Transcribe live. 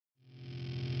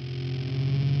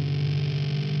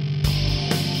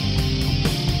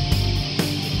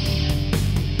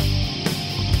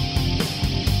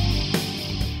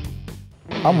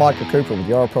I'm Michael Cooper with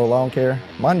Yard Pro Lawn Care.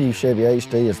 My new Chevy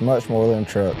HD is much more than a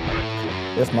truck.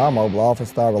 It's my mobile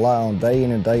office that I rely on day in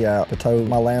and day out to tow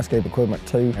my landscape equipment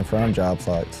to and from job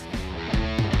sites.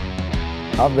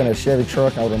 I've been a Chevy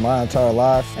truck owner my entire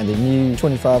life, and the new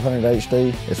 2500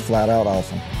 HD is flat out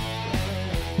awesome.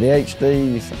 The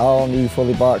HD's all-new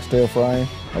fully boxed steel frame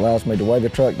allows me to weigh the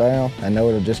truck down and know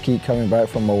it'll just keep coming back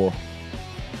for more.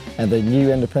 And the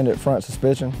new independent front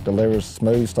suspension delivers a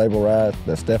smooth, stable ride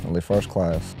that's definitely first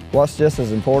class. What's just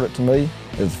as important to me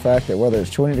is the fact that whether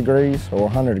it's 20 degrees or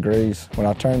 100 degrees, when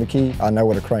I turn the key, I know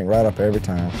it'll crank right up every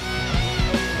time.